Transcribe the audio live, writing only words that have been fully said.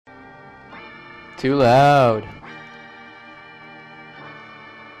Too loud.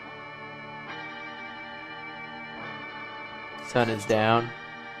 Sun is down.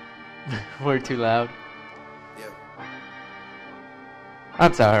 We're too loud.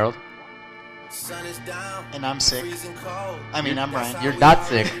 I'm sorry, Harold. And I'm sick. I mean, I'm Ryan. You're not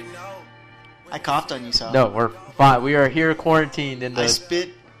sick. I coughed on you, Sal. No, we're fine. We are here quarantined in the... I spit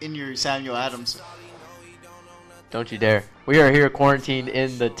in your Samuel Adams. Don't you dare. We are here quarantined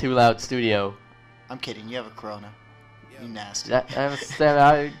in the Too Loud studio. I'm kidding. You have a Corona. You nasty. I'm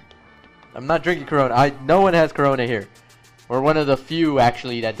not drinking Corona. No one has Corona here. We're one of the few,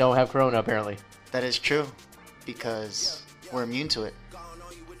 actually, that don't have Corona, apparently. That is true. Because we're immune to it.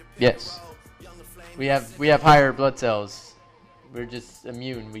 Yes. We have higher blood cells. We're just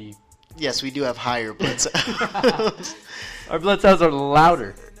immune. Yes, we do have higher blood cells. Our blood cells are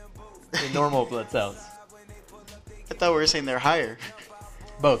louder than normal blood cells. I thought we were saying they're higher.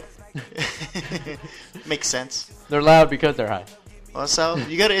 Both. Makes sense. They're loud because they're high. Well, Sal,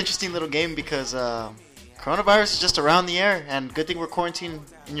 you got an interesting little game because coronavirus is just around the air, and good thing we're quarantined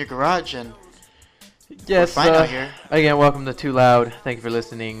in your garage, and yes, we're fine out here. Again, welcome to Too Loud. Thank you for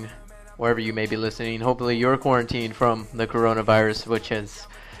listening, wherever you may be listening. Hopefully you're quarantined from the coronavirus, which has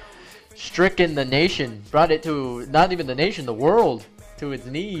stricken the nation, brought it to, not even the nation, the world, to its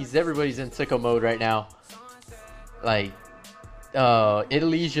knees. Everybody's in sicko mode right now. Like,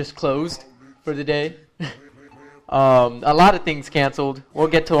 Italy's just closed for the day. A lot of things canceled. We'll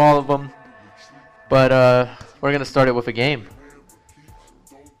get to all of them. But we're going to start it with a game.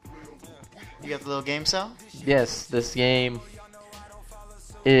 You got the little game, Sal? Yes, this game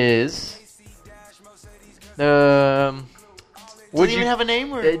is... Does it even have a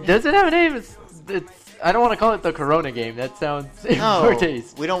name? Or? Does it have a name? I don't want to call it the Corona game. That sounds in poor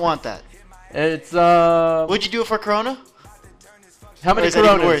taste. We don't want that. It's What'd you do it for Corona? How many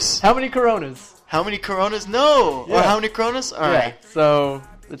Coronas? How many Coronas? How many Coronas? No. Yeah. Or how many Coronas? All right. So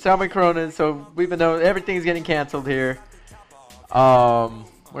it's how many Coronas. So we've been knowing everything's getting canceled here.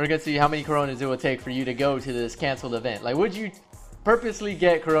 We're gonna see how many Coronas it will take for you to go to this canceled event. Like, would you purposely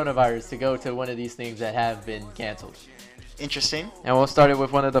get coronavirus to go to one of these things that have been canceled? Interesting. And we'll start it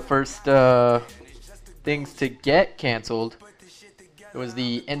with one of the first things to get canceled. It was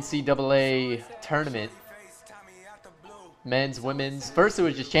the NCAA tournament. Men's, women's. First it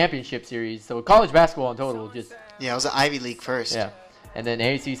was just championship series. So college basketball in total just... Yeah, it was the Ivy League first. Yeah. And then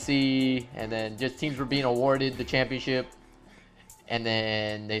ACC. And then just teams were being awarded the championship. And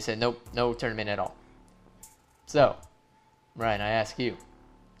then they said, nope, no tournament at all. So, Ryan, I ask you.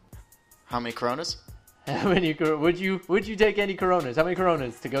 How many Coronas? How many would you take any Coronas? How many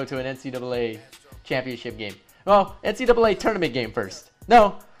Coronas to go to an NCAA championship game? Well, NCAA tournament game first.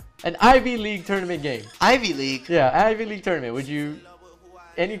 No, an Ivy League tournament game. Ivy League? Yeah, Ivy League tournament. Would you...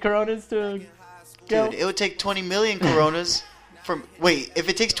 Any Coronas to go? Dude, it would take 20 million Coronas from... Wait, if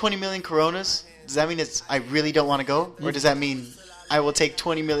it takes 20 million Coronas, does that mean I really don't want to go? Or does that mean I will take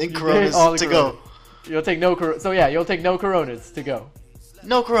 20 million Coronas to go? You'll take no Coronas. So yeah, you'll take no Coronas to go.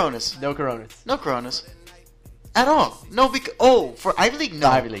 No Coronas. No Coronas. No Coronas. At all. No, for Ivy League, no.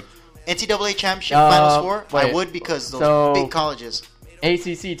 Ivy League. NCAA Championship Finals 4, I would because those big colleges.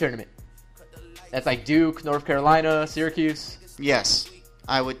 ACC tournament. That's like Duke, North Carolina, Syracuse. Yes.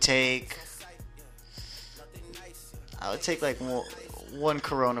 I would take like one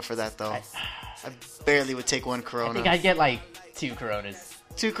Corona for that, though. I barely would take one Corona. I think I'd get like 2 Coronas.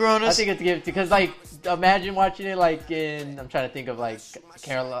 2 Coronas? I think it's good because, like, imagine watching it like in, I'm trying to think of like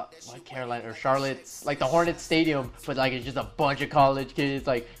Carolina or Charlotte's, like the Hornets Stadium, but like it's just a bunch of college kids.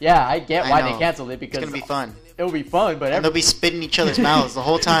 Like, yeah, I get why they canceled it because it's gonna be fun. It'll be fun, but they'll be spitting each other's mouths the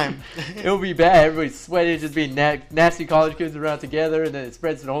whole time. It'll be bad. Everybody's sweating, just being nasty college kids around together, and then it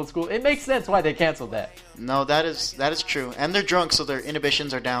spreads to the whole school. It makes sense why they canceled that. No, that is true, and they're drunk, so their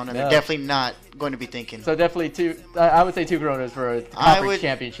inhibitions are down, and they're definitely not going to be thinking. So definitely 2. I would say 2 Coronas for a conference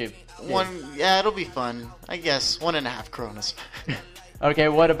championship. Yeah, it'll be fun. I guess 1.5 Coronas. Okay,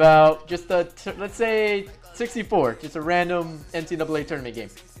 what about just let's say 64, just a random NCAA tournament game.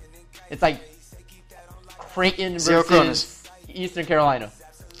 It's like Creighton versus Eastern Carolina.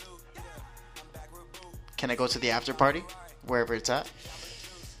 Can I go to the after party, wherever it's at?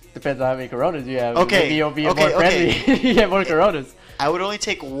 Depends on how many Coronas you have. Okay. Maybe you'll be more friendly. You get more Coronas. I would only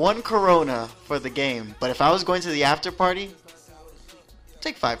take 1 Corona for the game, but if I was going to the after party, I'd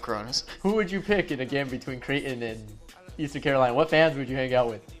take 5 Coronas. Who would you pick in a game between Creighton and Eastern Carolina? What fans would you hang out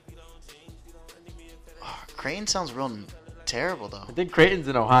with? Creighton sounds real terrible, though. I think Creighton's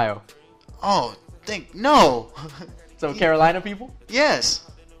in Ohio. Oh, no. So Carolina people? Yes.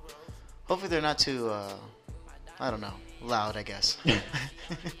 Hopefully they're not too, I don't know, loud, I guess.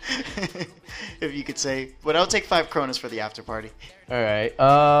 if you could say. But I'll take 5 Coronas for the after party. All right.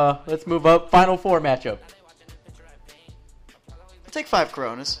 Let's move up. Final Four matchup. I'll take 5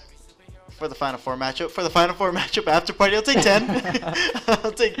 Coronas for the Final Four matchup. For the Final Four matchup after party, I'll take 10.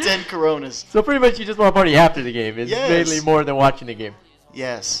 I'll take 10 Coronas. So pretty much you just want to party after the game. It's Yes. mainly more than watching the game.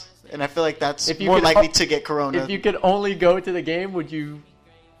 Yes. And I feel like that's If you more could likely o- to get Corona. If you could only go to the game, would you?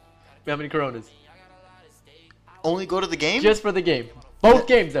 How many Coronas? only go to the game? Just for the game. Both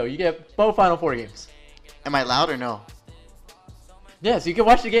games though. You get both Final Four games. Am I loud or no? Yes, you can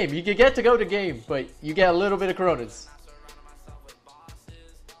watch the game. You can get to go to the game, but you get a little bit of Coronas.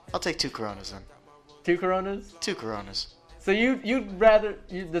 I'll take 2 Coronas then. 2 Coronas. 2 Coronas. So you'd rather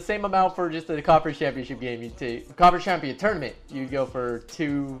the same amount for just the conference championship game. You take conference champion tournament. You go for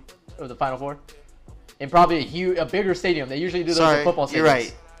 2 of the Final Four, and probably a bigger stadium. They usually do those Sorry, at football stadiums. you're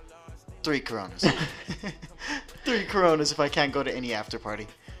right. 3 Coronas. 3 Coronas if I can't go to any after party.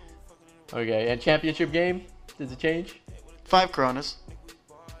 Okay, and championship game, does it change? 5 Coronas.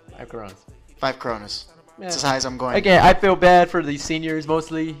 5 Coronas. 5 Coronas. Yeah. It's as high as I'm going. Again, I feel bad for the seniors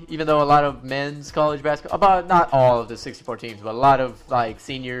mostly, even though a lot of men's college basketball, about not all of the 64 teams, but a lot of like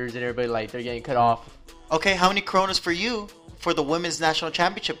seniors and everybody like they're getting cut off. Okay, how many Coronas for you for the women's national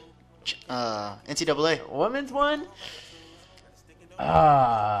championship? NCAA. Women's one?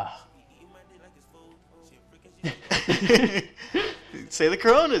 Say the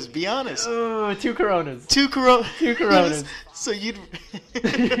Coronas. Be honest. 2 Coronas. 2 Coronas. 2 Coronas. So you'd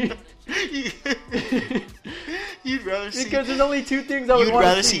rather see. Because there's only 2 things I would You'd want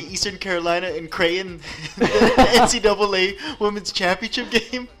rather to see Eastern Carolina and Creighton the NCAA women's championship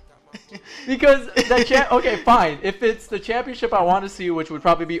game. Because okay, fine. If it's the championship I want to see, which would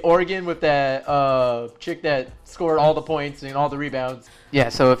probably be Oregon with that chick that scored all the points and all the rebounds. Yeah,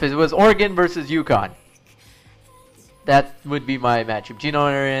 so if it was Oregon versus UConn, that would be my matchup. Gino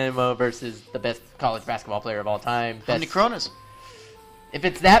Auriemma versus the best college basketball player of all time. How many Coronas? If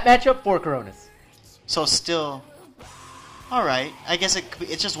it's that matchup, 4 Coronas. So still, all right. I guess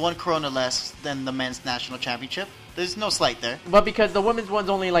it's just 1 Corona less than the men's national championship. There's no slight there. But because the women's one's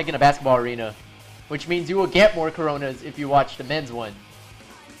only like in a basketball arena, which means you will get more Coronas if you watch the men's one.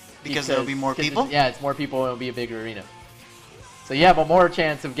 Because there will be more people? Yeah, it's more people and it'll be a bigger arena. So you have a more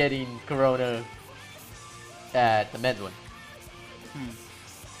chance of getting Corona at the men's one.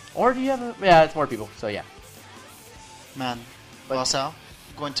 Or do you have yeah, it's more people, so yeah. Man. Well, Sal,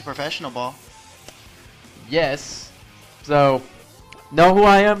 going to professional ball. Yes. So, know who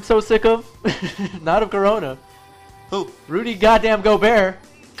I am so sick of? Not of Corona. Who? Rudy goddamn Gobert.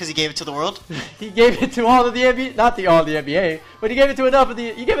 Because he gave it to the world? He gave it to all of the NBA, not all of the NBA, but he gave it to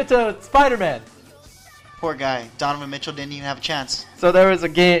he gave it to Spider-Man. Poor guy. Donovan Mitchell didn't even have a chance. So there was a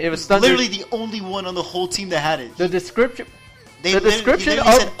game, it was Thunder. Literally the only one on the whole team that had it. The description. He the literally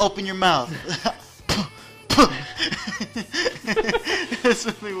said, open your mouth. That's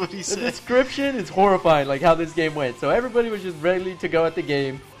literally what he The said. description is horrifying, like how this game went. So everybody was just ready to go at the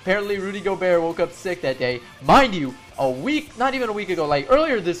game. Apparently, Rudy Gobert woke up sick that day. Mind you, not even a week ago, like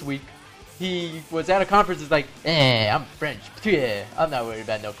earlier this week, he was at a conference. It's like, I'm French. Yeah, I'm not worried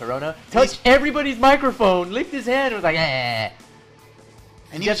about no Corona. Touched everybody's microphone, licked his hand, and was like, And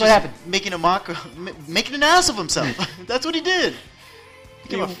he guess was what just happened? making an ass of himself. That's what he did.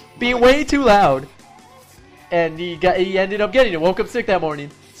 Being way too loud, and he ended up getting it. Woke up sick that morning.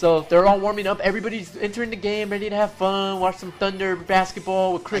 So they're all warming up. Everybody's entering the game, ready to have fun, watch some Thunder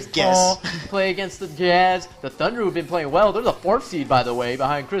basketball with Chris Paul, play against the Jazz. The Thunder have been playing well. They're the 4th seed, by the way,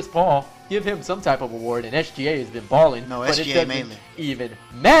 behind Chris Paul. Give him some type of award, and SGA has been balling. No, but SGA it doesn't mainly. even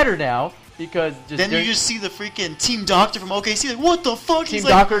matter now because Then you just see the freaking Team Doctor from OKC. Like, what the fuck? Team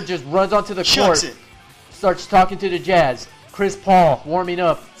Docker just runs onto the court, starts talking to the Jazz. Chris Paul warming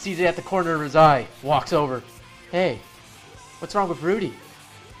up, sees it at the corner of his eye, walks over. Hey, what's wrong with Rudy?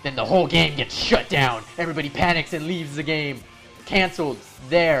 Then the whole game gets shut down. Everybody panics and leaves the game. Canceled.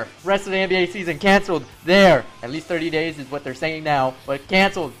 There. Rest of the NBA season canceled. There. At least 30 days is what they're saying now. But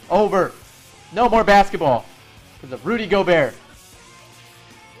canceled. Over. No more basketball. Because of Rudy Gobert.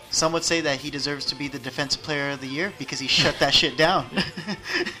 Some would say that he deserves to be the Defensive Player of the Year because he shut that shit down.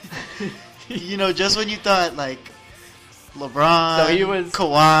 Just when you thought, like, LeBron, So he was-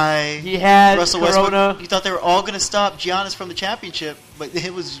 Kawhi, He had Russell Corona. Westbrook, you thought they were all going to stop Giannis from the championship, but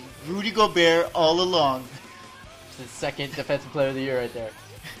it was Rudy Gobert all along. The second Defensive Player of the Year right there.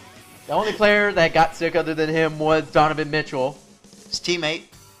 The only player that got sick other than him was Donovan Mitchell. His teammate.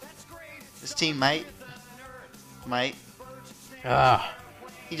 Mate.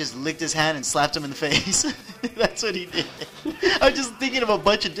 He just licked his hand and slapped him in the face. That's what he did. I was just thinking of a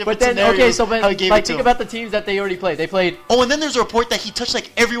bunch of different scenarios. Okay, so how he gave like it to think him. about the teams that they already played. They played. Oh, and then there's a report that he touched like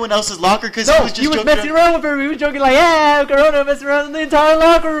everyone else's locker because No, he was just he was joking messing around with her. He was joking like, yeah, Corona messing around in the entire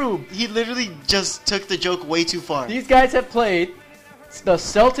locker room. He literally just took the joke way too far. These guys have played the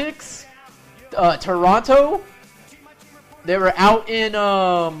Celtics, Toronto. They were out in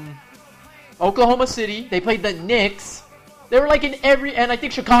Oklahoma City. They played the Knicks. They were like in and I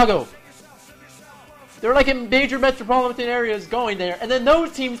think Chicago. They were like in major metropolitan areas going there. And then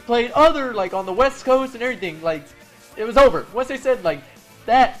those teams played other, like on the West Coast and everything. Like, it was over. Once they said like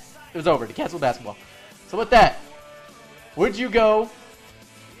that, it was over. They canceled basketball. So with that, would you go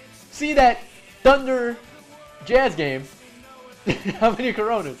see that Thunder Jazz game? How many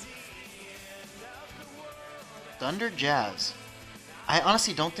Coronas? Thunder Jazz. I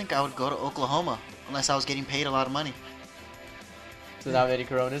honestly don't think I would go to Oklahoma unless I was getting paid a lot of money. So not many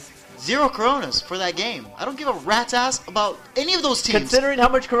Coronas? 0 Coronas for that game. I don't give a rat's ass about any of those teams. Considering how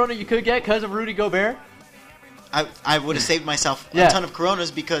much Corona you could get because of Rudy Gobert? I would have saved myself Yeah. a ton of Coronas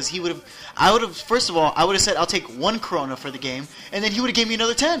because he would have, first of all, I would have said I'll take 1 Corona for the game, and then he would have gave me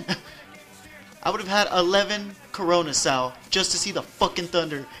another 10. I would have had 11 Coronas, Sal, just to see the fucking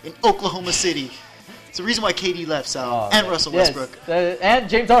Thunder in Oklahoma City. It's the reason why KD left, Sal, and Russell Westbrook. And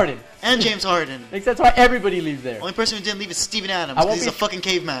James Harden. And James Harden. I think that's why everybody leaves there. Only person who didn't leave is Steven Adams I because won't he's a be- fucking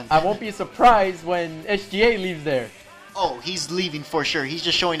caveman. I won't be surprised when SGA leaves there. Oh, he's leaving for sure. He's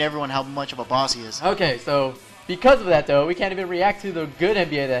just showing everyone how much of a boss he is. Okay, so because of that, though, we can't even react to the good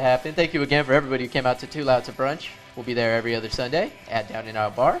NBA that happened. Thank you again for everybody who came out to Too Loud to Brunch. We'll be there every other Sunday at Down and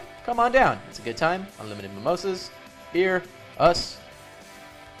Out Bar. Come on down. It's a good time. Unlimited mimosas, beer, us.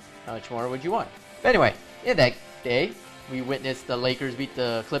 How much more would you want? But anyway, in that day, we witnessed the Lakers beat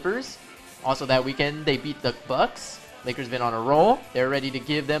the Clippers. Also that weekend, they beat the Bucks. Lakers been on a roll. They're ready to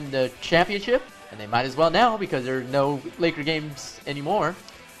give them the championship, and they might as well now because there are no Laker games anymore.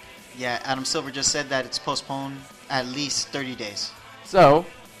 Yeah, Adam Silver just said that it's postponed at least 30 days. So,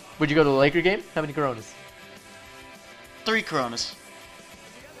 would you go to the Laker game? How many Coronas? 3 Coronas.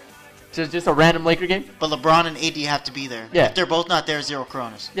 Just a random Laker game? But LeBron and AD have to be there. Yeah. If they're both not there, 0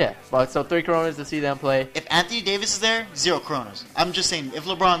 Coronas. Yeah, well, so 3 Coronas to see them play. If Anthony Davis is there, 0 Coronas. I'm just saying, if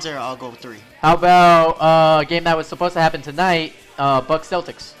LeBron's there, I'll go with 3. How about a game that was supposed to happen tonight, Bucks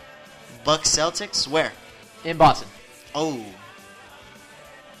Celtics Bucks Celtics, where? in Boston? Oh.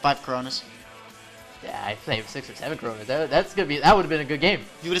 5 Coronas. Yeah, I played 6 or 7 Coronas. That would have been a good game.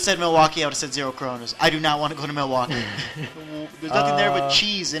 You would have said Milwaukee, I would have said 0 Coronas. I do not want to go to Milwaukee. There's nothing there but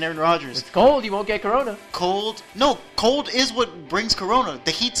cheese and Aaron Rodgers. It's cold, you won't get Corona. Cold? No, cold is what brings Corona.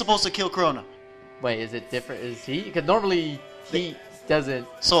 The heat's supposed to kill Corona. Wait, is it different? Is heat? Because normally heat doesn't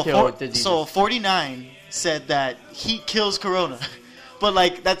So, kill diseases. so 49 said that heat kills Corona. But,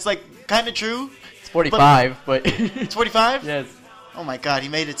 like, that's, like, kind of true. It's 45, but It's 45? yes. Oh my god, he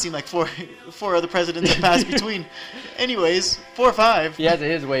made it seem like four other presidents have passed between. Anyways, 4 or 5. If he has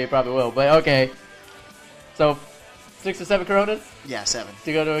it his way, he probably will. But okay. So, 6 or 7 Coronas Yeah, 7.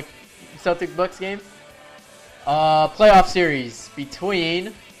 to go to a Celtics Bucks game. Playoff series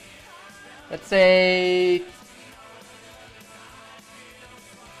between, let's say,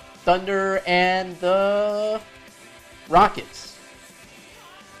 Thunder and the Rockets.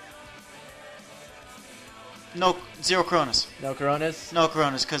 No, 0 Coronas. No Coronas. No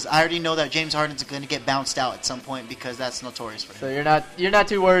Coronas, because I already know that James Harden's going to get bounced out at some point because that's notorious for him. So you're not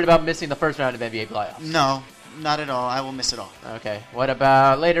too worried about missing the first round of NBA playoffs. No, not at all. I will miss it all. Okay. What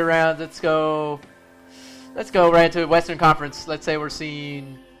about later rounds? Let's go right into Western Conference. Let's say we're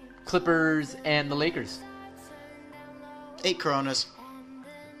seeing Clippers and the Lakers. 8 Coronas.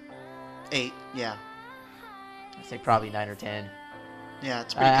 8, yeah. I'd say probably 9 or 10. Yeah,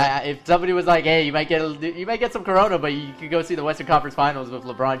 it's pretty good. If somebody was like, "Hey, you might get some Corona, but you could go see the Western Conference Finals with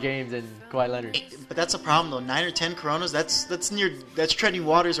LeBron James and Kawhi Leonard." But that's a problem though. 9 or 10 Coronas. That's treading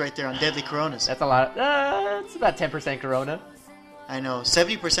waters right there on deadly Coronas. That's a lot. It's about 10% Corona. I know.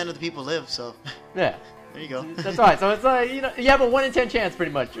 70% of the people live, so Yeah, there you go. that's right. So it's like you have a 1 in 10 chance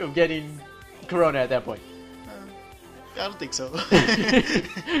pretty much of getting Corona at that point. I don't think so.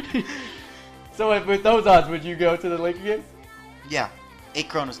 So with those odds, would you go to the Laker game? Yeah, 8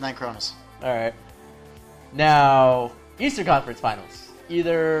 Coronas, 9 Coronas. All right. Now, Eastern Conference Finals.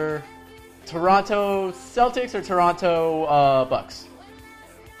 Either Toronto Celtics or Toronto Bucks.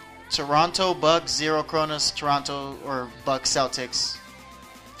 Toronto Bucks 0 Coronas. Toronto or Bucks Celtics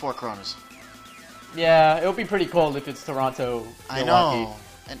 4 Coronas. Yeah, it'll be pretty cold if it's Toronto. I Milwaukee. know,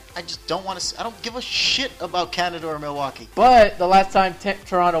 and I just don't want to. I don't give a shit about Canada or Milwaukee. But the last time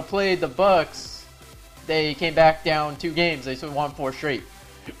Toronto played the Bucks, they came back down 2 games. They won 4 straight.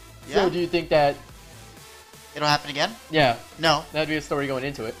 Yeah. So do you think that? It'll happen again? Yeah, No. that'd be a story going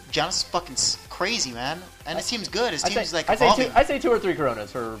into it. Giannis is fucking crazy, man. And his team's good. His team's like I evolving. say 2 or 3 Coronas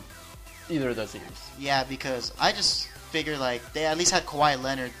for either of those series. Yeah, because I just figure like they at least had Kawhi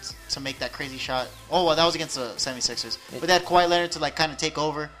Leonard to make that crazy shot. Oh, well, that was against the 76ers. But they had Kawhi Leonard to like kind of take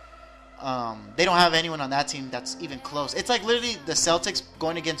over. They don't have anyone on that team that's even close. It's like literally the Celtics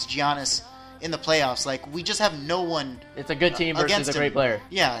going against Giannis in the playoffs. Like we just have no one. It's a good team versus a great him. player.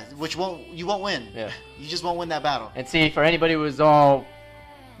 Yeah, which you won't win. Yeah. You just won't win that battle. And see, for anybody who was all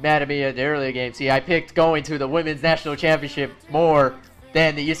mad at me at the earlier game, see, I picked going to the Women's National Championship more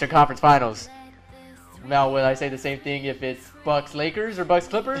than the Eastern Conference Finals. Now, will I say the same thing if it's Bucks Lakers or Bucks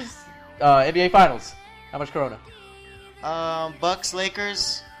Clippers? NBA Finals. How much Corona? Bucks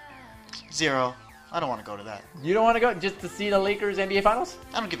Lakers 0. I don't want to go to that. You don't want to go just to see the Lakers NBA Finals?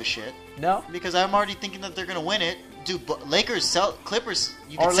 I don't give a shit No? because I'm already thinking that they're gonna win it. Dude, Lakers, Clippers.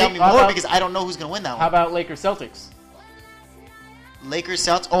 You Or can sell Lake- me how more about- because I don't know who's gonna win that How one. about Lakers Celtics? Lakers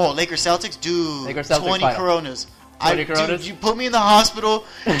Celtics. Oh, Lakers Celtics. Dude, Lakers Celtics 20 final. Coronas. 20 Coronas? Dude, you put me in the hospital,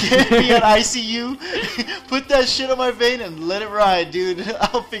 get me on ICU, put that shit on my vein, and let it ride, dude.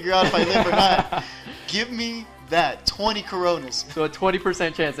 I'll figure out if I live or not. Give me that 20 Coronas. So a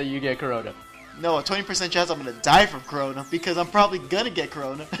 20% chance that you get Corona. No, a 20% chance I'm gonna die from Corona because I'm probably gonna get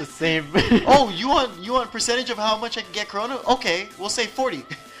Corona. The same. Oh, you want percentage of how much I can get Corona? Okay, we'll say 40.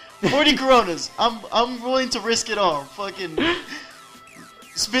 40 Coronas. I'm willing to risk it all. Fucking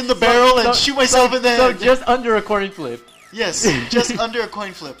spin the barrel and shoot myself in the So head. just under a coin flip. Yes, just under a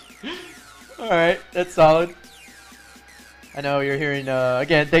coin flip. All right, that's solid. I know you're hearing,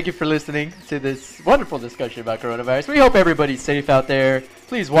 again, thank you for listening to this wonderful discussion about coronavirus. We hope everybody's safe out there.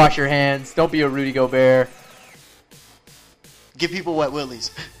 Please wash your hands. Don't be a Rudy Gobert. Give people wet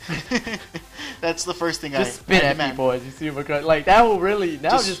willies. That's the first thing Just spit at demand. people as you see them. Like, that will really,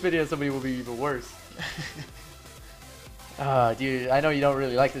 now Just- just spitting at somebody will be even worse. Dude, I know you don't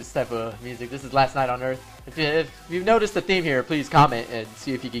really like this type of music. This is Last Night on Earth. If you've noticed the theme here, please comment and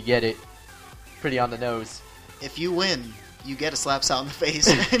see if you can get it pretty on the nose. If you win, you get a slap shot in the face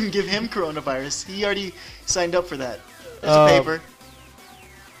and give him coronavirus. He already signed up for that. There's a paper.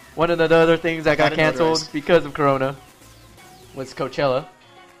 One of the other things that got Got it canceled notarized. because of Corona was Coachella.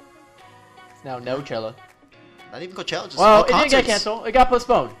 It's now Nochella. Not even Coachella, just Well, all it didn't get concerts. canceled. It got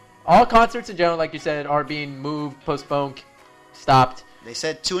postponed. All concerts in general, like you said, are being moved, postponed, stopped. They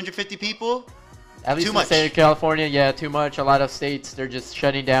said 250 people. At least Too in the much. state of California, yeah, too much. A lot of states, they're just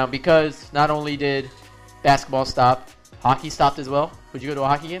shutting down because not only did basketball stop, hockey stopped as well. Would you go to a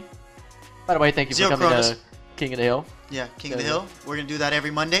hockey game? By the way, thank you Zero for coming Coronas. to King of the Hill. Yeah, King of the There you Hill. We're going to do that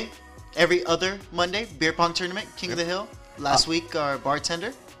every Monday. Every other Monday, beer pong tournament, King of the Hill. Last week, our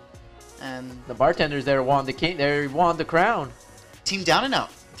bartender. And The bartenders there won the king. They won the crown. Team Down and Out.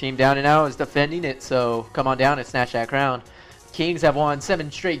 Team Down and Out is defending it, so come on down and snatch that crown. Kings have won 7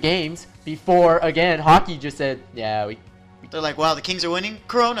 straight games before, again, hockey just said, yeah, They're like, wow, the Kings are winning.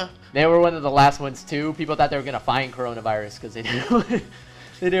 Corona. they were one of the last ones, too. People thought they were going to find coronavirus because they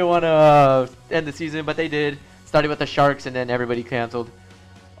didn't want to end the season, but they did. Started with the Sharks, and then everybody canceled.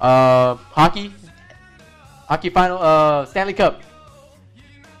 Hockey final, Stanley Cup.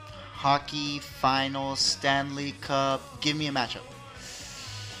 Hockey, final, Stanley Cup. Give me a matchup.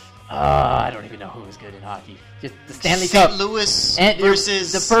 I don't even know who was good in hockey. Just the Stanley St. Cup. Louis And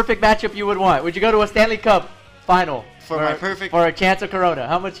versus... the perfect matchup you would want. Would you go to a Stanley Cup final For my perfect- for a chance of Corona?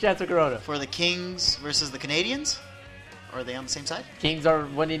 How much chance of Corona? For the Kings versus the Canadians? Or are they on the same side? Kings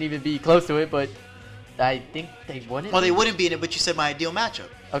wouldn't even be close to it, but I think they wouldn't. Well, they wouldn't be in it, but you said my ideal matchup.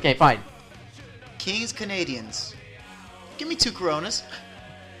 Okay, fine. Kings, Canadians. Give me 2 Coronas.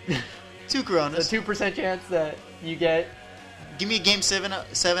 2 The Coronas. 2% chance that you get Give me a game 7.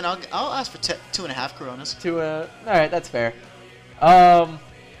 I'll ask for 2.5 Coronas. to all right, that's fair. But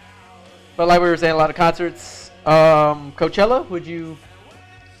like we were saying, a lot of concerts. Coachella, would you?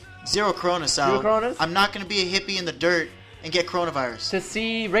 0 Coronas, Sal. 0 Coronas? I'm not going to be a hippie in the dirt and get coronavirus. To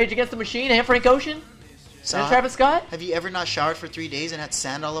see Rage Against the Machine and Frank Ocean Sal, and Travis Scott? have you ever not showered for 3 days and had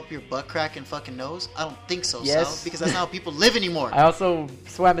sand all up your butt crack and fucking nose? I don't think so, Yes. Sal, because that's not how people live anymore. I also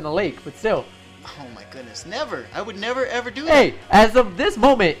swam in the lake, but still. Oh my goodness, never. I would never ever do that. Hey, as of this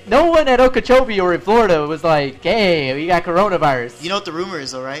moment, no one at Okeechobee or in Florida was like, hey, we got coronavirus. You know what the rumor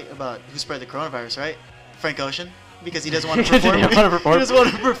is, though, right? About who spread the coronavirus, right? Frank Ocean. Because he doesn't want to Because he perform. didn't wanna perform. He doesn't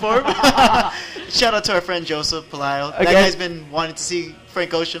want to perform. Shout out to our friend Joseph Palaio. That Okay. guy's been wanting to see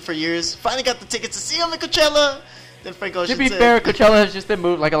Frank Ocean for years. Finally got the tickets to see him at Coachella. Then Frank Ocean To be said, fair, Coachella has just been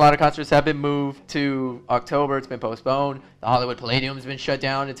moved, like a lot of concerts have been moved to October. It's been postponed. The Hollywood Palladium has been shut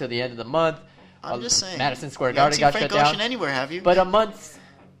down until the end of the month. I'm just saying. Madison Square You haven't Garden seen got Frank shut Ocean down. anywhere, have you? But a month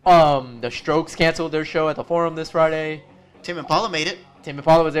The Strokes canceled their show at the Forum this Friday. Tim Impala made it. Tim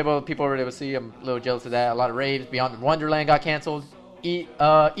Impala was able. People were able to see. I'm a little jealous of that. A lot of raves. Beyond Wonderland got canceled.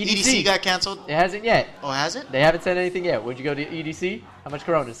 EDC got canceled. It hasn't yet. Oh, has it? They haven't said anything yet. Would you go to EDC? How much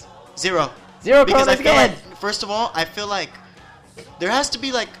Coronas? 0. Zero Because I Coronas feel again. like, first of all, I feel like there has to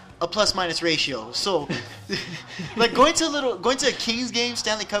be like a plus-minus ratio. So, like going to a Kings game,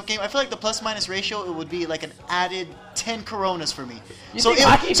 Stanley Cup game, I feel like the plus-minus ratio, it would be like an added 10 Coronas for me. You think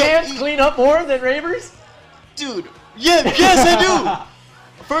hockey fans clean up more than ravers? Dude, yes, I do.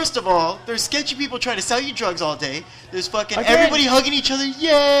 First of all, there's sketchy people trying to sell you drugs all day. There's fucking everybody hugging each other.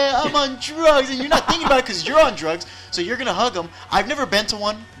 Yeah, I'm on drugs. And you're not thinking about it because you're on drugs, so you're going to hug them. I've never been to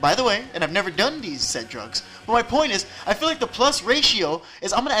one, by the way, and I've never done these said drugs. But my point is, I feel like the plus ratio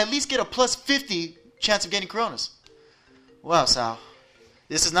is I'm going to at least get a plus 50 chance of getting Coronas. Wow, Sal.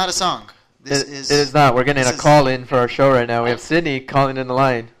 This is not a song. It is not. We're getting a call-in for our show right now. We have Sydney calling in the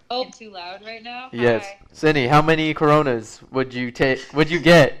line. Oh, too loud right now? Yes. Hi. Sydney, how many Coronas would you get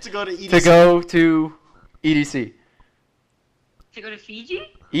to go to EDC? To go to EDC? To go to Fiji?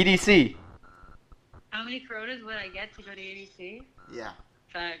 EDC. How many Coronas would I get to go to EDC? Yeah.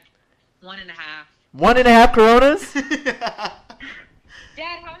 Fuck. 1.5. 1.5 Coronas? Dad,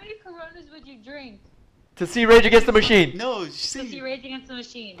 how many Coronas would you drink? To see Rage Against the Machine. No, To see Rage Against the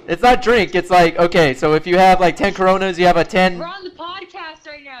Machine. It's not drink. It's like, okay, so if you have like 10 Coronas, you have a 10... We're on the podcast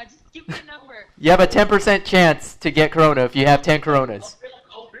right now. Just give me a number. You have a 10% chance to get Corona if you have 10 Coronas.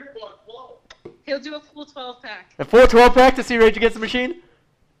 He'll do a full 12-pack. A full 12-pack to see Rage Against the Machine?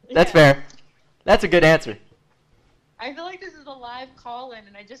 That's fair. That's a good answer. I feel like this is a live call-in,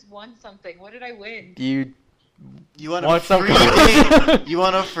 and I just won something. What did I win? You want want a some free Coronas? date? You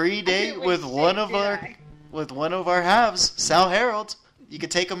want a free date Wait, with shit, one of did our I? with one of our halves, Sal Harold? You can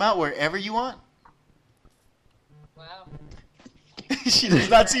take him out wherever you want. Wow. She does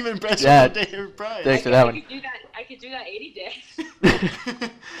not seem impressed Yeah. with the day of pride. Thanks for that one. I could do that 80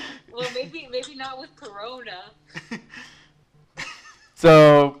 days. Well, maybe not with Corona.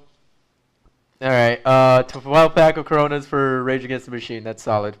 So, all right. 12-pack of Coronas for Rage Against the Machine. That's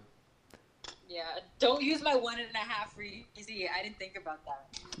solid. Yeah, don't use my 1.5 for easy. I didn't think about that.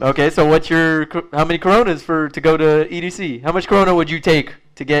 Okay, so how many Coronas to go to EDC? How much Corona would you take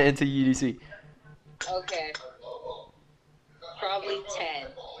to get into EDC? Okay. Probably 10,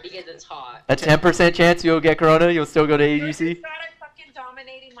 because it's hot. A 10% chance you'll get Corona? You'll still go to EDC? Yours is not a fucking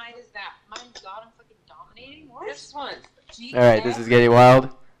dominating. Mine is that. Mine's God, I'm fucking dominating. This one. All right, this is getting wild.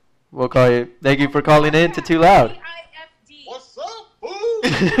 We'll call you. Thank you for calling in to Too Loud. GIFD. What's up, boo?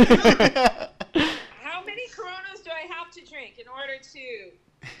 How many Coronas do I have to drink in order to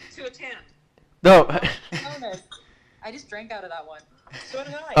attend? No. Coronas. I just drank out of that one. So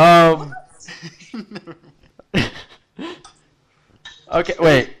did I. Okay,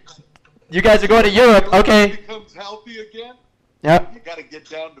 wait. You guys are going to Europe, okay? Becomes healthy again. Yep. You got to get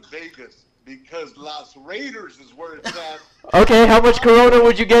down to Vegas because Las Raiders is where it's at. Okay, how much Corona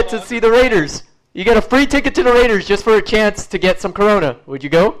would you get to see the Raiders? You get a free ticket to the Raiders just for a chance to get some Corona. Would you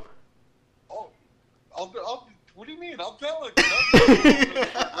go? Oh, what do you mean? I'll tell it.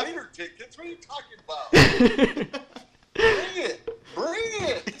 Raider tickets. What are you talking about? Bring it. Bring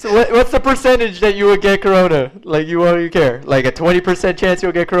it. So what's the percentage that you would get Corona? Like you won't even care. Like a 20% chance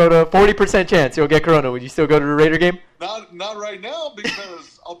you'll get Corona, 40% chance you'll get Corona. Would you still go to the Raider game? Not right now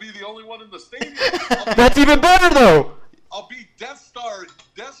because I'll be the only one in the stadium. That's even better though. I'll be Death Star.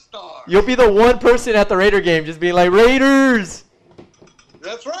 You'll be the one person at the Raider game just being like Raiders.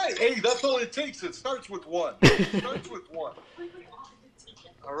 That's right. Hey, that's all it takes. It starts with one. It starts with one.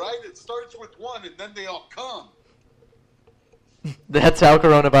 All right? It starts with one, and then they all come. That's how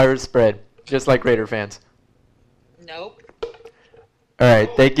coronavirus spread, just like Raider fans. Nope. All right,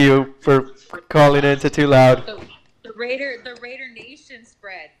 thank you for calling in to Too Loud. The Raider Nation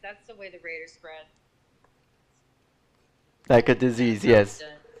spread. That's the way the Raiders spread. Like a disease, yes.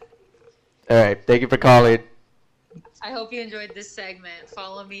 All right, thank you for calling. I hope you enjoyed this segment.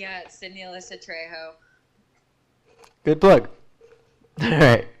 Follow me at Sydney Alyssa Trejo. Good plug. All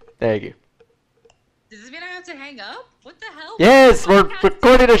right, thank you. Does this mean I have to hang up? What the hell? Yes, we're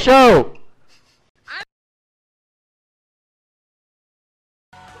recording a show.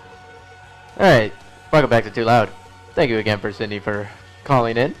 All right, welcome back to Too Loud. Thank you again for Sydney for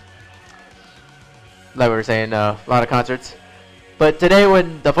calling in. Like we were saying, a lot of concerts. But today,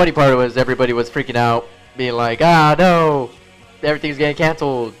 when the funny part was everybody was freaking out, being like, "Ah, no, everything's getting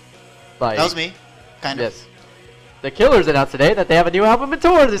canceled." Like, That was me, kind of. yes. The Killers announced today that they have a new album and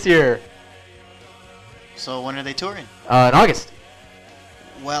tour this year. So when are they touring? In August.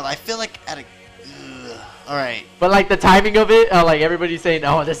 Well, I feel like All right. But like the timing of it, like everybody's saying,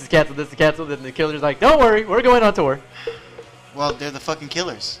 "Oh, this is canceled," and the Killer's like, "Don't worry, we're going on tour." Well, they're the fucking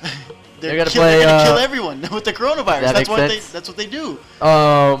killers. They're gonna play. They're gonna kill everyone with the coronavirus. That That's what makes sense. That's what they do.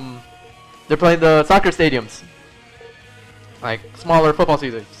 They're playing the soccer stadiums, like smaller football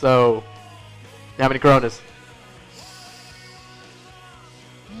season. So, how many Coronas?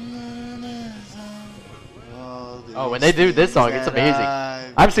 Oh, when they do this song, it's amazing.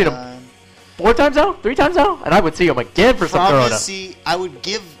 I've seen them 4 times now, 3 times now, and I would see them again for some Corona. See, I would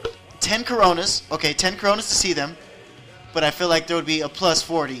give 10 Coronas. Okay, 10 Coronas to see them. But I feel like there would be a plus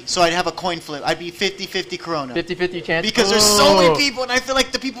 40. So I'd have a coin flip. I'd be 50-50 Corona. 50-50 chance? Because there's so many people, and I feel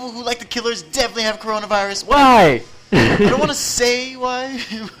like the people who like the Killers definitely have coronavirus. Why? I don't want to say why,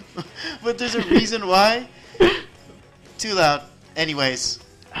 but there's a reason why. Too loud. Anyways,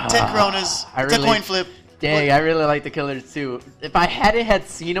 10 Coronas. It's a coin flip. Dang, I really like the Killers too. If I hadn't had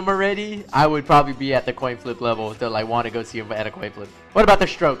seen them already, I would probably be at the coin flip level to like want to go see them at a coin flip. What about the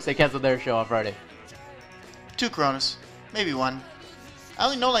Strokes? They canceled their show on Friday. 2 Coronas. Maybe 1. I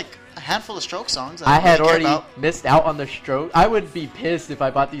only know like a handful of Stroke songs. I had already missed out on the Strokes. I would be pissed if I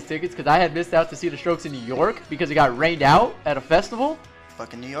bought these tickets because I had missed out to see the Strokes in New York because it got rained out at a festival.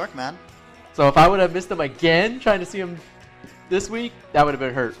 Fucking New York, man. So if I would have missed them again trying to see them this week, that would have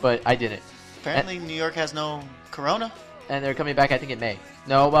been hurt, but I didn't. Apparently New York has no Corona. And they're coming back, I think, in May.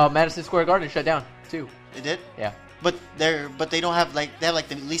 No, well, Madison Square Garden shut down too. They did? Yeah. But they don't have like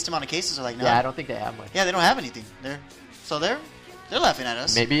the least amount of cases or like no. Yeah, I don't think they have much. Yeah, they don't have anything. They're laughing at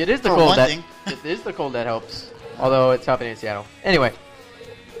us. Maybe it is the For cold one that thing. it is the cold that helps. Although it's happening in Seattle. Anyway.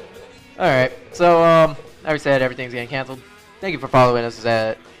 All right. So like we said, everything's getting canceled. Thank you for following us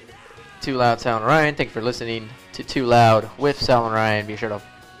at Too Loud Sal and Ryan. Thank you for listening to Too Loud with Sal and Ryan. Be sure to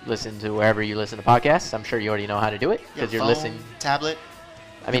listen to wherever you listen to podcasts. I'm sure you already know how to do it because you're listening. Tablet.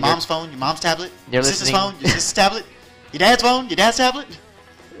 I mean, your mom's phone, your mom's tablet. You're Your sister's listening. phone, your sister's tablet. Your dad's phone, your dad's tablet.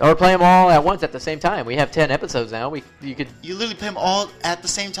 Or play them all at once at the same time. We have 10 episodes now. You could You literally play them all at the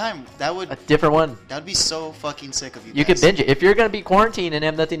same time. That a would different one. be so fucking sick of you. You guys. could binge it if you're gonna be quarantined and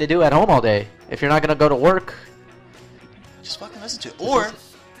have nothing to do at home all day. If you're not gonna go to work, Just fucking listen to it. Or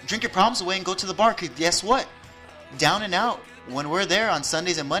drink your problems away and go to the bar. Cause guess what? Down and Out, when we're there on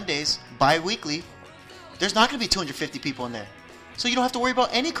Sundays and Mondays, bi-weekly, there's not going to be 250 people in there. So you don't have to worry about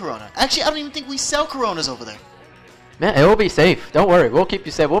any Corona. Actually, I don't even think we sell Coronas over there. man, it will be safe. Don't worry, we'll keep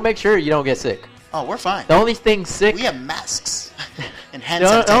you safe. We'll make sure you don't get sick. Oh, we're fine. The only thing sick, We have masks and hand the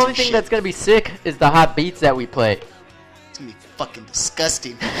sanitizer. only thing shit. that's gonna be sick is the hot beats that we play. It's going to be fucking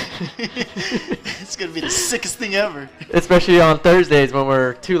disgusting. It's going to be the sickest thing ever. Especially on Thursdays when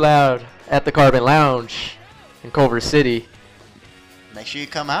we're too loud at the Carbon Lounge in Culver City. Make sure you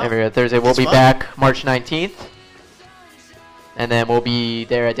come out. Every other Thursday, we'll It's be fun. back March 19th. And then we'll be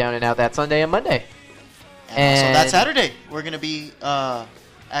there at Down and Out that Sunday and Monday. And also that And- Saturday, we're going to be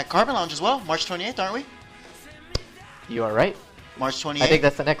at Carbon Lounge as well, March 28th, aren't we? You are right. March 28th. I think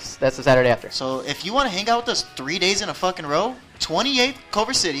that's the Saturday after. So if you want to hang out with us 3 days in a fucking row, 28th,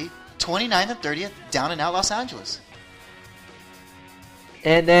 Culver City, 29th and 30th, Down and Out, Los Angeles.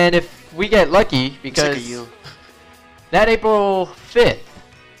 And then if we get lucky, I'm sick because of you. that April 5th,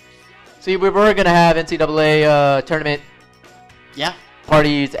 see, we were going to have NCAA tournament Yeah,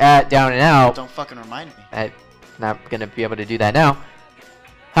 parties at Down and Out. don't fucking remind me. I'm not going to be able to do that now.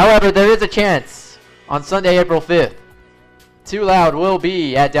 However, there is a chance on Sunday, April 5th, Too Loud will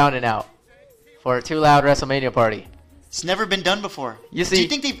be at Down and Out for a Too Loud WrestleMania party. It's never been done before. You Do see- you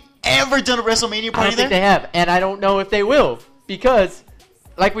think they've ever done a WrestleMania I party don't think there? they have, and I don't know if they will, because,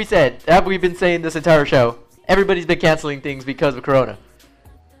 like we said, as we've been saying this entire show, everybody's been canceling things because of Corona.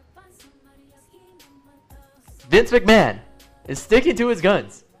 Vince McMahon is sticking to his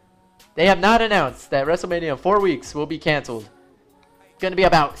guns. They have not announced that WrestleMania in 4 weeks will be canceled. Going to be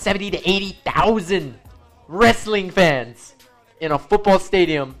about 70 to 80,000 wrestling fans in a football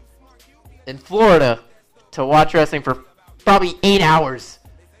stadium in Florida to watch wrestling for probably 8 hours.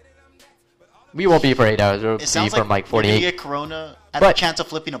 We won't be for 8 hours. We'll It be sounds from like you're gonna 48. get Corona at But- the chance of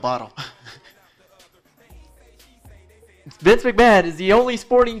flipping a bottle. Vince McMahon is the only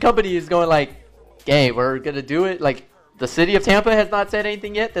sporting company is going like, hey, we're going to do it. Like, the city of Tampa has not said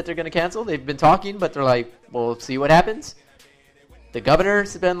anything yet that they're going to cancel. They've been talking, but they're like, we'll see what happens. The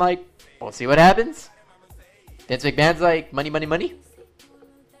governor's been like, we'll see what happens. Vince McMahon's like, money, money, money.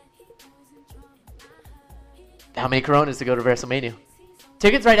 How many Coronas to go to WrestleMania?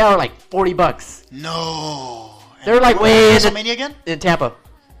 Tickets right now are like $40 No. They're like We're way at in the- WrestleMania again? in Tampa.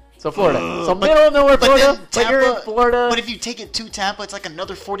 So Florida. So But- middle of nowhere, but Florida. then But you're in Tampa- Florida. But if you take it to Tampa, it's like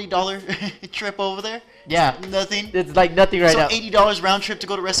another $40 trip over there. Yeah. Nothing. It's like nothing right So now. $80 round trip to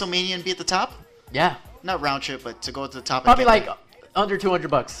go to WrestleMania and be at the top? Yeah. Not round trip, but to go to the top. Probably and like get under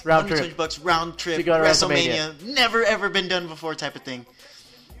 $200 round there. trip. $120 round trip. To go to WrestleMania. Never ever been done before, type of thing.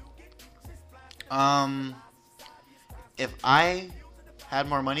 If I had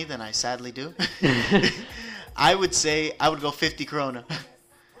more money than I sadly do, I would say I would go 50 Corona.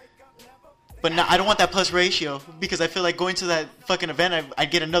 But no, I don't want that plus ratio because I feel like going to that fucking event, I'd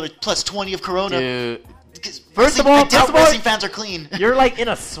get another plus 20 of Corona. Dude. First of all, wrestling fans are clean. You're like in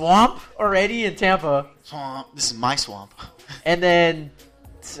a swamp already in Tampa. Swamp. This is my swamp. And then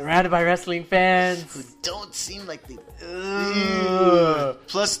surrounded by wrestling fans. Who don't seem like they... Ugh.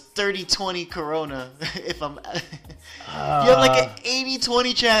 Plus 30-20 Corona. If I'm... you have like an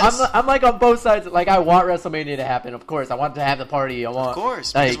 80-20 chance. I'm like on both sides. Like, I want WrestleMania to happen, of course. I want to have the party. Of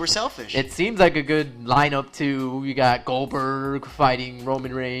course, like, because we're selfish. It seems like a good lineup, too. You got Goldberg fighting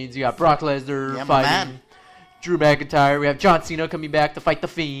Roman Reigns. You got Brock Lesnar fighting Drew McIntyre. We have John Cena coming back to fight The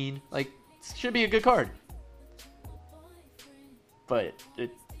Fiend. Like, it should be a good card. But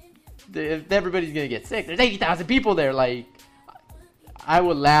if everybody's going to get sick, there's 80,000 people there. Like, I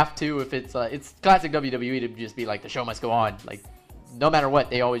would laugh, too, if it's classic WWE to just be like, the show must go on. Like, no matter what,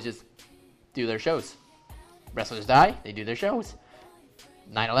 they always just do their shows. Wrestlers die, they do their shows.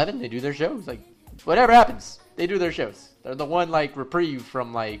 9/11, they do their shows. Like, whatever happens, they do their shows. They're the one, like, reprieve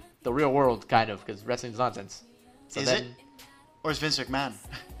from, like, the real world, kind of, because wrestling's nonsense. So is it? Or is Vince McMahon?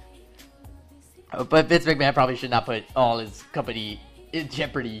 But Vince McMahon probably should not put all his company in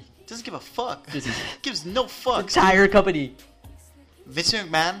jeopardy. Doesn't give a fuck. Just gives no fucks. Entire company. Vince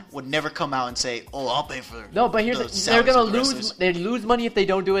McMahon would never come out and say, "Oh, I'll pay for." No, but here's they're gonna lose. They lose money if they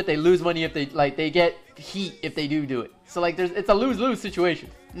don't do it. They lose money if they get heat if they do it. So like, it's a lose-lose situation.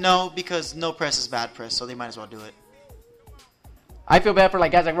 No, because no press is bad press, so they might as well do it. I feel bad for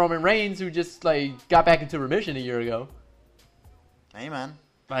like guys like Roman Reigns who just like got back into remission a year ago. Hey man,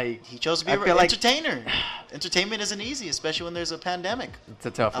 like he chose to be an entertainer. Entertainment isn't easy, especially when there's a pandemic. It's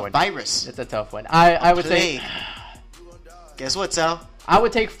a tough one. A virus. It's a tough one. I would say. Guess what, Sal? I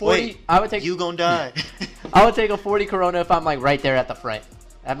would take 40. Wait, I would take. You gonna die? I would take a 40 Corona if I'm like right there at the front.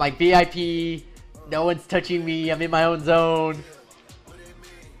 I'm like VIP. No one's touching me. I'm in my own zone.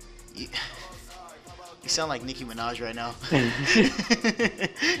 You sound like Nicki Minaj right now.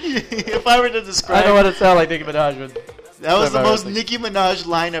 If I were to describe, I don't want to sound like Nicki Minaj. That was the most Nicki Minaj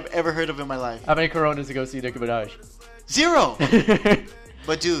line I've ever heard of in my life. How many Coronas to go see Nicki Minaj? 0.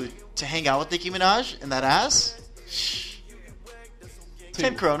 But dude, to hang out with Nicki Minaj and that ass.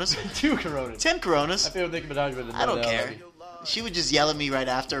 10 Coronas. 2 Coronas. 10 Coronas. I feel Nicki Minaj would have I don't care. She would just yell at me right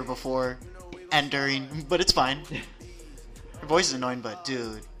after, before, and during, but it's fine. Her voice is annoying, but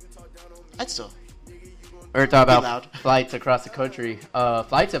dude, I'd still. We're talking about flights across the country.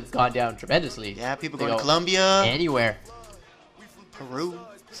 Flights have gone down tremendously. Yeah, people going to Colombia. Anywhere. Peru.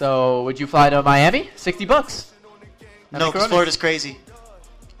 So, would you fly to Miami? $60. No, because Florida's crazy.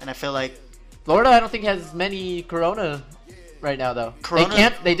 And I feel like... Florida, I don't think has many Corona right now, though.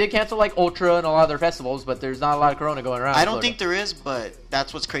 Corona? They did cancel, like, Ultra and a lot of their festivals, but there's not a lot of Corona going around. I don't think there is, but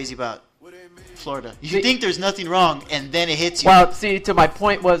that's what's crazy about Florida. You think there's nothing wrong, and then it hits you. Well, see, to my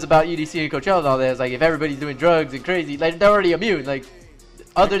point was about UDC and Coachella and all that. It's like, if everybody's doing drugs and crazy, like, they're already immune. Like,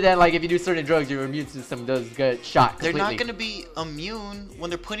 other than, like, if you do certain drugs, your immune system does get shot completely. They're not going to be immune when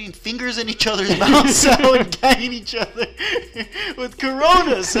they're putting fingers in each other's mouths, Sal, and gagging each other with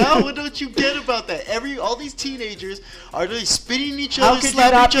Corona, Sal. What don't you get about that? All these teenagers are really spitting each other, How could you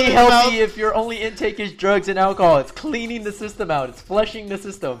not be healthy if your only intake is drugs and alcohol? It's cleaning the system out. It's flushing the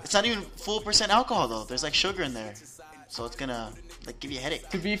system. It's not even full % alcohol, though. There's, like, sugar in there. So it's going to... like, give you a headache.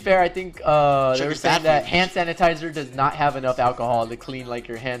 To be fair, I think they were saying that hand sanitizer does not have enough alcohol to clean like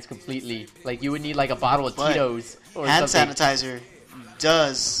your hands completely. Like you would need like a bottle of Tito's or hand something. Sanitizer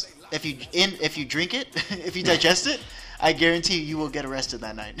does if you drink it, if you digest it, I guarantee you will get arrested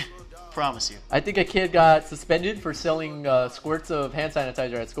that night. Promise you. I think a kid got suspended for selling squirts of hand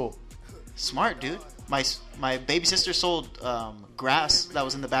sanitizer at school. Smart, dude. My baby sister sold grass that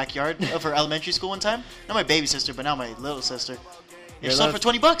was in the backyard of her elementary school one time. Not my baby sister, but now my little sister. She sold for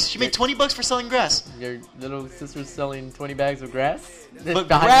 $20. She made $20 for selling grass. Your little sister's selling 20 bags of grass? But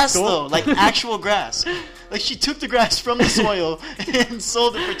grass, though. Like actual grass. Like she took the grass from the soil and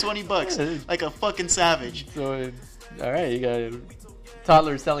sold it for $20. Like a fucking savage. So, alright, you got a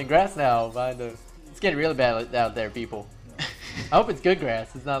toddler selling grass now. It's getting really bad out there, people. I hope it's good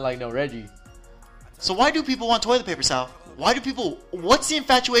grass. It's not like no Reggie. So why do people want toilet paper, Sal? What's the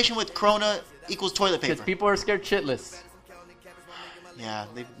infatuation with Corona equals toilet paper? Because people are scared shitless. Yeah,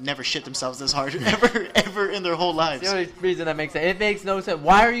 they've never shit themselves this hard ever in their whole lives. The only reason that makes sense. It makes no sense.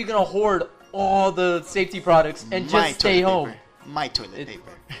 Why are you going to hoard all the safety products and just stay home? My toilet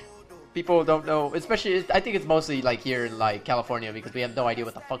paper. people don't know, especially I think it's mostly like here in like California because we have no idea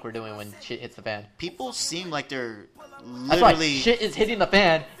what the fuck we're doing when shit hits the fan. People seem like they're That's why literally. shit is hitting the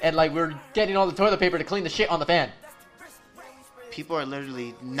fan and like we're getting all the toilet paper to clean the shit on the fan. People are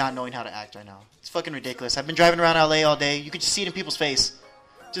literally not knowing how to act right now. It's fucking ridiculous. I've been driving around LA all day. You could just see it in people's face.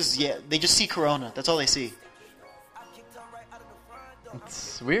 They just see Corona. That's all they see.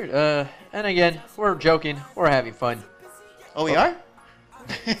 It's weird. And again, we're joking. We're having fun. Oh, we are?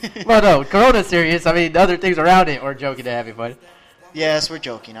 Well, no, Corona's serious. I mean, the other things around it, we're joking and having fun. Yes, we're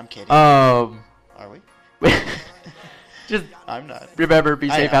joking. I'm kidding. Are we? Just I'm not. remember, be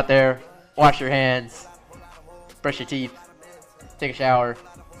safe am. out there. Wash your hands. Brush your teeth. Take a shower.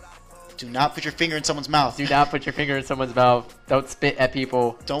 Do not put your finger in someone's mouth. Do not put your finger in someone's mouth. Don't spit at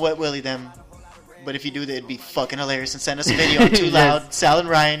people. Don't wet willy them. But if you do, it'd be fucking hilarious. And send us a video on Too Yes. Loud. Sal and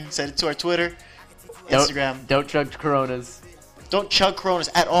Ryan. Send it to our Twitter, Instagram. Don't chug Coronas. Don't chug Coronas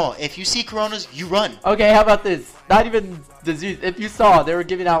at all. If you see Coronas, you run. Okay, how about this? Not even disease. If you saw, they were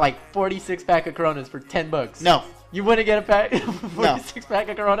giving out like 46 pack of Coronas for $10. No. You wouldn't get a pack, 46 pack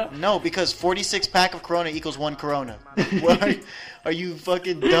of Corona? No, because 46 pack of Corona equals 1 Corona. What are you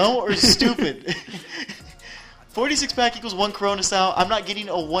fucking dumb or stupid? 46 pack equals 1 Corona, Sal. I'm not getting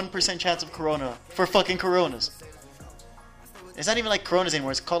a 1% chance of Corona for fucking Coronas. It's not even like Coronas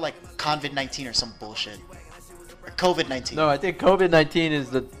anymore. It's called like COVID-19 or some bullshit. Or COVID-19. No, I think COVID-19 is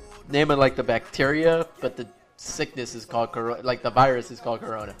the name of like the bacteria, but the sickness is called Corona. Like the virus is called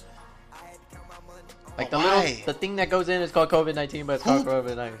Corona. Like the thing that goes in is called COVID-19, but it's called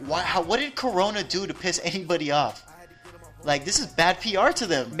COVID-19. What did Corona do to piss anybody off? Like, this is bad PR to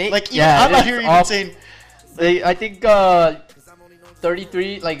them. Like, yeah, I'm not here even saying... I think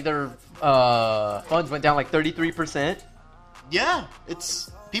 33, like their funds went down like 33%. Yeah,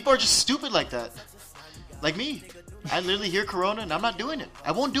 people are just stupid like that. Like me. I literally hear Corona and I'm not doing it.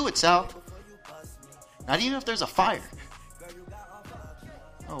 I won't do it, Sal. Not even if there's a fire.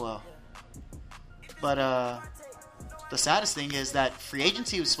 Oh well. But the saddest thing is that free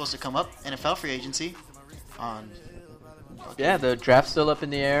agency was supposed to come up, NFL free agency, on... Yeah, the draft's still up in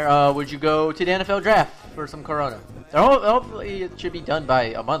the air. Would you go to the NFL draft for some Corona? Hopefully it should be done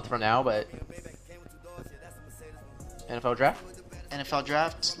by a month from now, but... NFL draft? NFL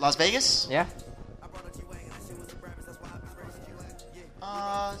draft, Las Vegas? Yeah.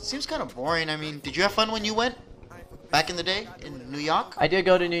 Seems kind of boring. I mean, did you have fun when you went? Back in the day in New York? I did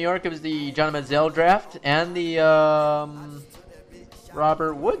go to New York. It was the John Manziel draft and the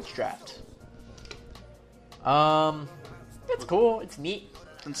Robert Woods draft. It's cool. It's neat.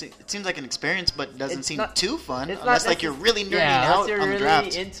 It seems like an experience, but doesn't seem not- too fun. it's Unless not like you're really nerding unless out you're on the really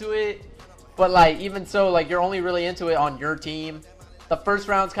draft. into it. But like even so, like you're only really into it on your team. The first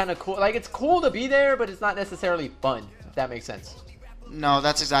round's kind of cool. Like it's cool to be there, but it's not necessarily fun. If that makes sense. No,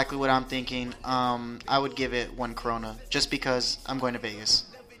 that's exactly what I'm thinking. I would give it 1 Corona just because I'm going to Vegas.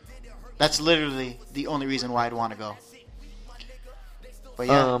 That's literally the only reason why I'd want to go. But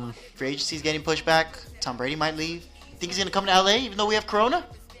yeah, free agency's getting pushed back. Tom Brady might leave. Think he's going to come to LA even though we have Corona?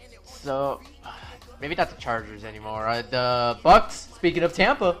 So maybe not the Chargers anymore. The Bucks. Speaking of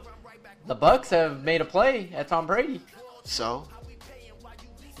Tampa, the Bucks have made a play at Tom Brady. So,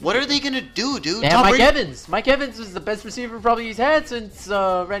 what are they going to do, dude? And Mike Evans. Mike Evans is the best receiver probably he's had since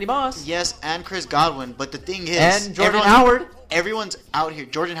Randy Moss. Yes, and Chris Godwin. But the thing is... And Jordan Howard. Everyone's out here.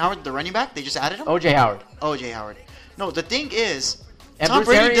 Jordan Howard, the running back, they just added him? O.J. Howard. O.J. Howard. No, the thing is, And Tom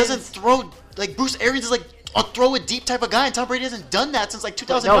Bruce Brady Arians- doesn't throw... Like, Bruce Arians is like a throw-a-deep type of guy, and Tom Brady hasn't done that since like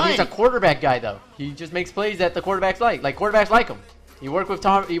 2009. No, he's a quarterback guy though. He just makes plays that the quarterbacks like. Like quarterbacks like him. He worked with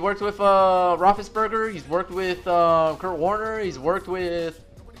Roethlisberger. He's worked with Kurt Warner. He's worked with.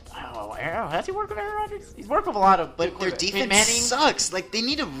 Oh, has he worked with Aaron Rodgers? He's worked with a lot of. But their defense sucks. Like, they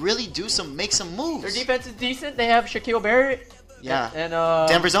need to really make some moves. Their defense is decent. They have Shaquille Barrett. Yeah. And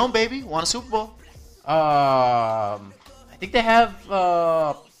Denver's own, baby. Won a Super Bowl. I think they have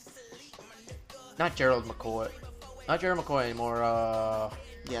not Gerald McCoy. Not Gerald McCoy anymore.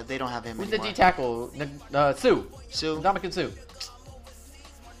 Yeah, they don't have him Who's anymore. the D tackle? Sue. Sue. Ndamukong Suh.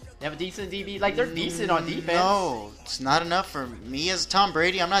 They have a decent DB. Like, they're decent on defense. No, it's not enough for me as Tom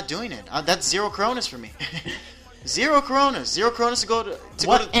Brady. I'm not doing it. That's 0 Coronas for me. 0 Coronas. 0 Coronas to go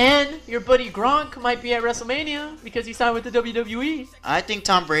to And your buddy Gronk might be at WrestleMania because he signed with the WWE. I think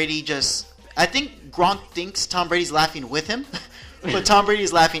Tom Brady I think Gronk thinks Tom Brady's laughing with him, but Tom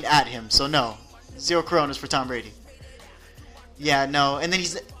Brady's laughing at him. So no, 0 Coronas for Tom Brady. Yeah, no, and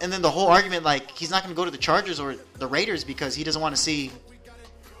then the whole argument, like, he's not going to go to the Chargers or the Raiders because he doesn't want to see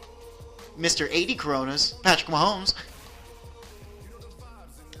Mr. 80 Coronas, Patrick Mahomes.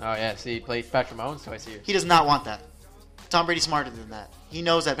 Oh yeah, see, he played Patrick Mahomes twice a year. He does not want that. Tom Brady's smarter than that. He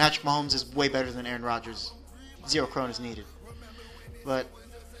knows that Patrick Mahomes is way better than Aaron Rodgers. 0 coronas needed. But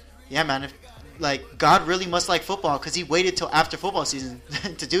yeah, man, if like God really must like football because he waited till after football season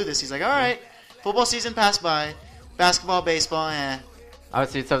to do this. He's like, all right, football season passed by, basketball, baseball, I would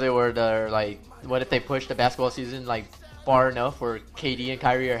see something where they're like, what if they push the basketball season like far enough where KD and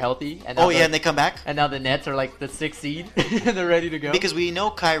Kyrie are healthy? And now and they come back. And now the Nets are like the 6th seed and they're ready to go. Because we know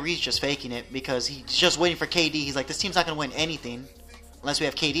Kyrie's just faking it because he's just waiting for KD. He's like, this team's not going to win anything unless we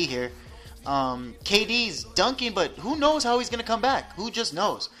have KD here. KD's dunking, but who knows how he's going to come back? Who just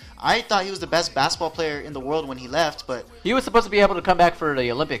knows? I thought he was the best basketball player in the world when he left, but... He was supposed to be able to come back for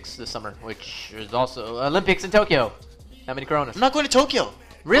the Olympics this summer, which is also Olympics in Tokyo. How many coronas? I'm not going to Tokyo.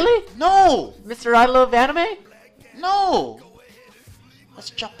 Really? No! Mr. I Love Anime? No! That's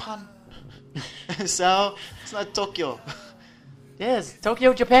Japan. So, it's not Tokyo. Yes,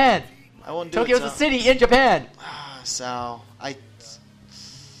 Tokyo, Japan. I won't do Tokyo's it, a city in Japan. Sal,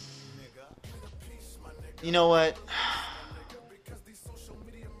 you know what?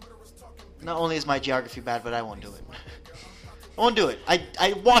 Not only is my geography bad, but I won't do it. I won't do it.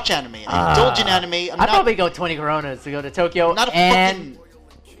 I watch anime. I indulge in anime. I'd probably go 20 coronas to go to Tokyo not a and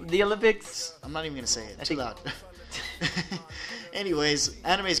the Olympics. I'm not even going to say it. Too loud. Anyways,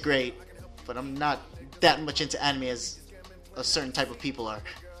 anime's great, but I'm not that much into anime as a certain type of people are.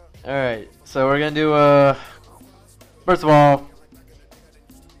 Alright, so we're going to do first of all,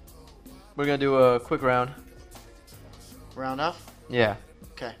 we're going to do a quick round. Round off? Yeah.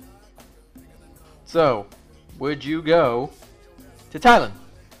 Okay. So, would you go to Thailand?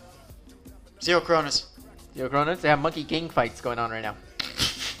 0 coronas. 0 coronas? They have monkey king fights going on right now.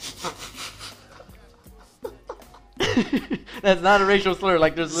 That's not a racial slur.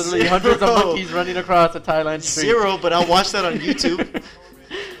 Like, there's literally hundreds of monkeys running across a Thailand street. 0, but I'll watch that on YouTube.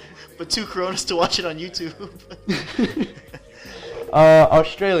 But 2 coronas to watch it on YouTube.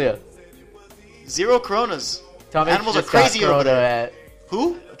 Australia. 0 coronas. Tom Animals Hanks are just crazy got over corona there.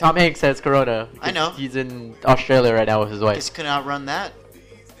 Who? Tom Hanks has corona. I know. He's in Australia right now with his wife. Guess he couldn't outrun that.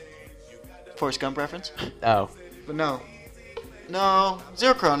 Forrest Gump reference? Oh. But no. No.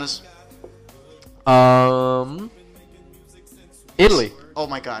 0 coronas. Italy. Oh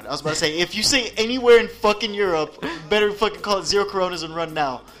my god. I was about to say, if you say anywhere in fucking Europe, better fucking call it 0 coronas and run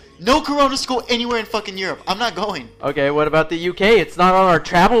now. No coronas to go anywhere in fucking Europe. I'm not going. Okay, what about the UK? It's not on our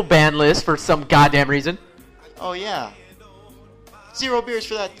travel ban list for some goddamn reason. Oh yeah. 0 beers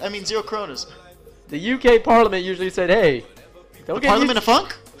for that. I mean 0 coronas. The UK Parliament usually said, hey, don't The get Parliament used- of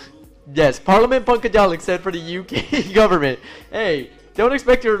Funk? Yes, Parliament Punkadelic said for the UK government, hey, don't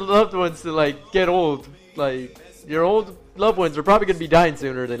expect your loved ones to like get old. Like, your old loved ones are probably going to be dying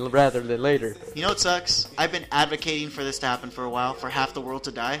sooner rather than later. You know what sucks? I've been advocating for this to happen for a while, for half the world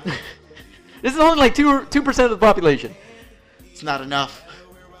to die. This is only like 2% of the population. It's not enough.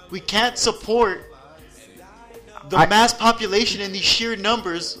 We can't support the mass population in these sheer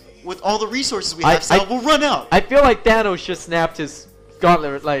numbers with all the resources we have. So we'll run out. I feel like Thanos just snapped his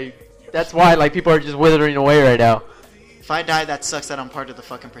gauntlet. Like, that's why like people are just withering away right now. If I die, that sucks that I'm part of the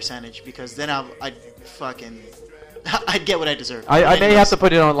fucking percentage, because then I'd I'd get what I deserve. I may have to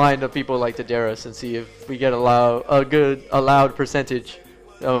put it online to people like to dare us and see if we get a loud percentage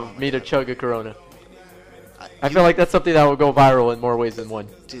of me to chug a Corona. I feel like that's something that will go viral in more ways than one.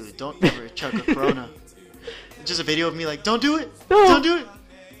 Dude, don't ever chug a Corona. Just a video of me like, don't do it. No. Don't do it.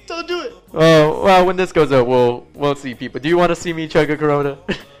 Don't do it. Oh, well, when this goes up, we'll see people. Do you want to see me chug a Corona?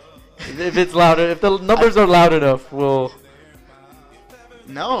 If it's louder, if the numbers are loud enough, we'll...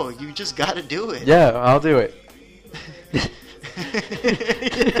 No, you just gotta do it. Yeah, I'll do it.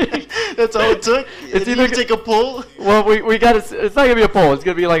 That's all it took. It's You either take a poll. Well, we gotta. It's not gonna be a poll. It's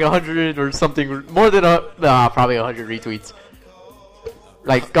gonna be like 100 or something. More than probably 100 retweets.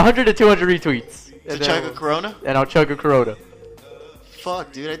 Like 100 to 200 retweets. To chug a Corona? And I'll chug a Corona.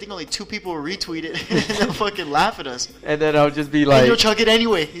 Fuck, dude. I think only 2 people will retweet it and they'll fucking laugh at us. And then I'll just be And like, you'll chug it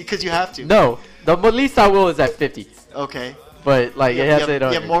anyway because you have to. no. The least I will is at 50. Okay. But like it has to hit you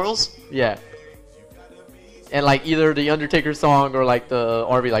 100. have morals? Yeah. And like either the Undertaker song or like the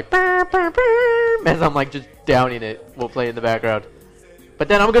RV like "Brr, brr, brr," as I'm like just downing it will play in the background. But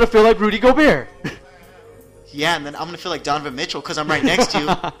then I'm gonna feel like Rudy Gobert. Yeah, and then I'm gonna feel like Donovan Mitchell because I'm right next to you.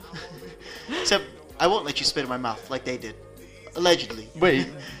 Except I won't let you spit in my mouth like they did. Allegedly. Wait,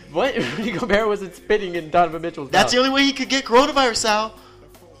 what? Rudy Gobert wasn't spitting in Donovan Mitchell's mouth. That's the only way he could get coronavirus, Sal.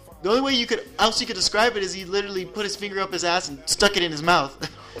 The only way you could describe it is he literally put his finger up his ass and stuck it in his mouth.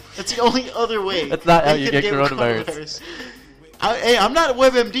 That's the only other way. That's not how that you could get coronavirus. Hey, I'm not a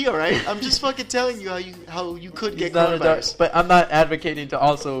WebMD, all right? I'm just fucking telling you how you could get coronavirus. But I'm not advocating to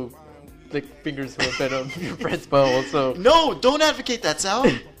also lick fingers with venom your friend's butthole. So No, don't advocate that, Sal.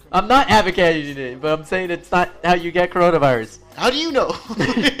 I'm not advocating it, but I'm saying it's not how you get coronavirus. How do you know?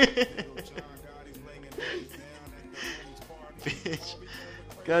 Bitch.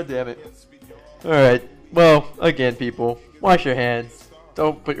 God damn it. Alright. Well, again, people, wash your hands.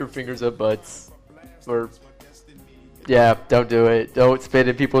 Don't put your fingers up butts. Or, yeah, don't do it. Don't spit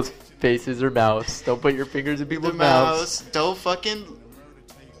in people's faces or mouths. Don't put your fingers in people's mouths. Don't fucking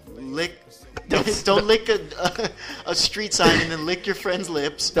lick. Don't lick a street sign and then lick your friend's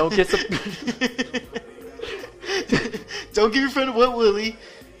lips. Don't kiss a... Don't give your friend a wet willy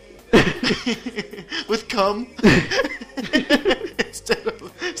with cum instead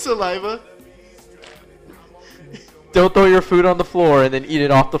of saliva. Don't throw your food on the floor and then eat it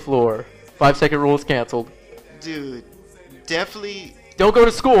off the floor. 5-second rule is canceled. Dude, definitely. Don't go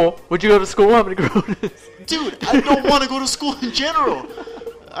to school. Would you go to school? How many coronas? Dude, I don't want to go to school in general.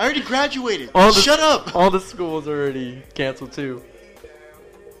 I already graduated. Shut up. All the schools are already canceled too.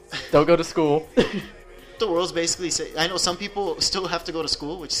 Don't go to school. The world's basically I know some people still have to go to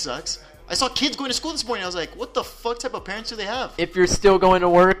school, which sucks. I saw kids going to school this morning. I was like, what the fuck type of parents do they have? If you're still going to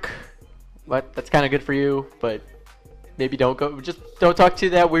work, that's kind of good for you, but maybe don't go. Just don't talk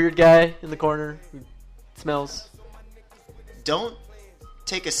to that weird guy in the corner who smells. Don't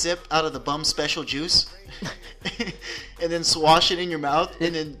take a sip out of the bum special juice and then swash it in your mouth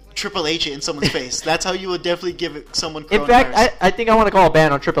and then Triple H it in someone's face. That's how you would definitely give it someone coronavirus. In fact, I think I want to call a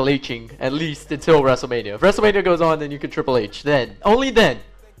ban on Triple H-ing, at least until WrestleMania. If WrestleMania goes on, then you can Triple H. Then. Only then.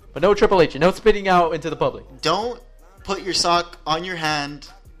 But no Triple H. No spitting out into the public. Don't put your sock on your hand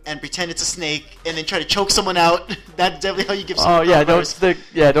and pretend it's a snake and then try to choke someone out. That's definitely how you give someone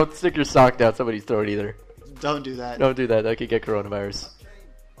coronavirus. Don't stick your sock down somebody's throat either. Don't do that. Don't do that. That could get coronavirus.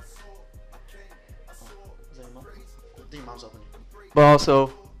 But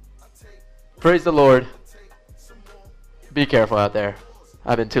also, praise the Lord. Be careful out there.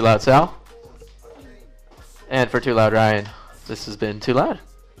 I've been Too Loud Sal. And for Too Loud Ryan, this has been Too Loud.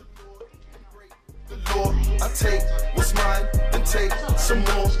 I take what's mine and take some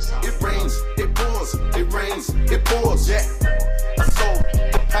more. It rains, it pours, it rains, it pours. Yeah, I sold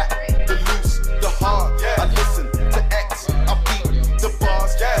the pack, the loose, the hard. Yeah. I listen to X, I beat the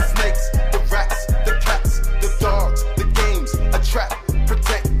bars. Yeah. The snakes, the rats, the cats, the dogs, the games, a trap,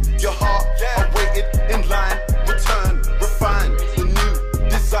 protect your heart. Yeah. I waited in line, return, refine the new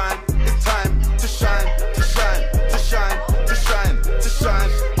design. It's time to shine, to shine, to shine, to shine, to shine.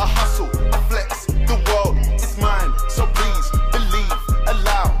 I hustle, I flex. The world is mine, so please believe,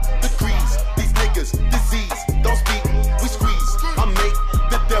 allow the grease. These niggas, disease, don't speak, we squeeze. I make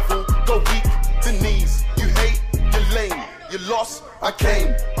the devil go weak, the knees. You hate, you're lame, you lost. I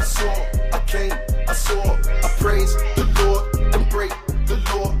came, I saw, I came, I saw. I praise the Lord and break the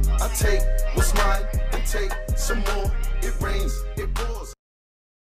law. I take what's mine and take some more. It rains.